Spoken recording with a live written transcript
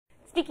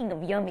Speaking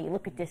of yummy,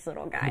 look at this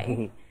little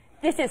guy.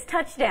 This is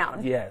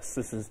Touchdown. Yes,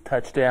 this is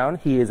Touchdown.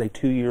 He is a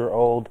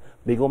 2-year-old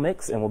Beagle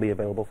mix and will be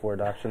available for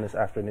adoption this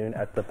afternoon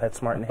at the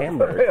PetSmart in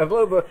Hamburg. I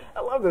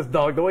love this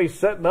dog. The way he's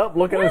setting up,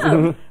 looking at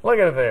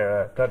it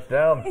there.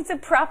 Touchdown. It's a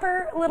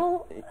proper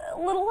little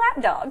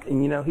lap dog.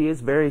 And you know, he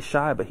is very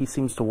shy, but he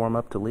seems to warm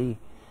up to Lee.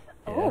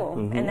 Oh,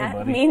 and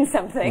that means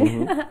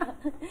something.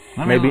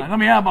 Let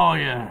me eyeball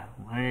you.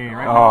 Hey,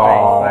 right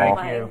Oh, in the face. Oh Thank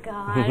my you.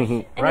 gosh.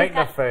 And Right in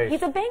the face.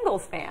 He's a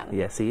Bengals fan.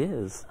 Yes, he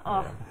is.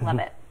 Oh, love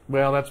it.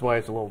 Well, that's why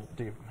it's a little,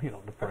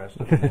 depressed.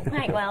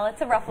 Right, well,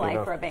 it's a rough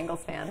life for a Bengals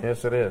fan.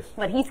 Yes, it is.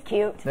 But he's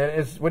cute.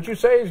 And what you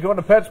say? He's going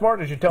to PetSmart?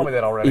 Did you tell me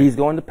that already? He's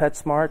going to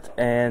PetSmart,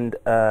 and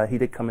he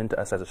did come into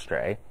us as a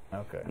stray.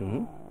 Okay.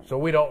 So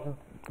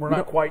we're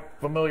not quite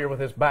familiar with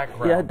his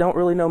background. Yeah, don't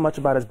really know much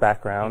about his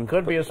background.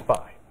 Could be a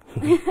spy.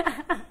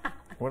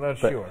 We're not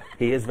sure.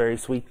 He is very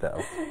sweet,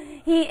 though.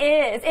 He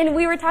is. And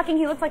we were talking,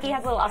 he looks like he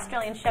has a little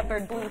Australian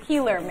Shepherd Blue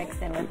Heeler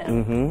mixed in with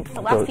him.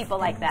 So lots of people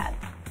like that.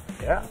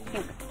 Yeah.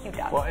 Cute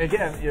dog. Well,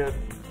 again,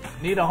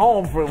 we need a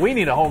home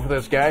for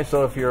this guy,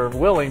 so if you're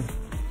willing,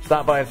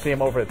 stop by and see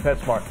him over at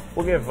PetSmart.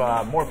 We'll give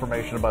more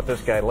information about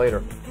this guy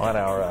later on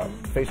our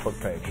Facebook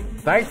page.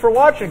 Thanks for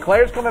watching.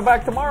 Claire's coming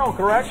back tomorrow,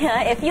 correct?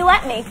 If you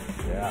let me.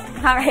 Yeah.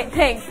 All right,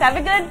 thanks. Have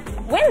a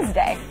good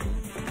Wednesday.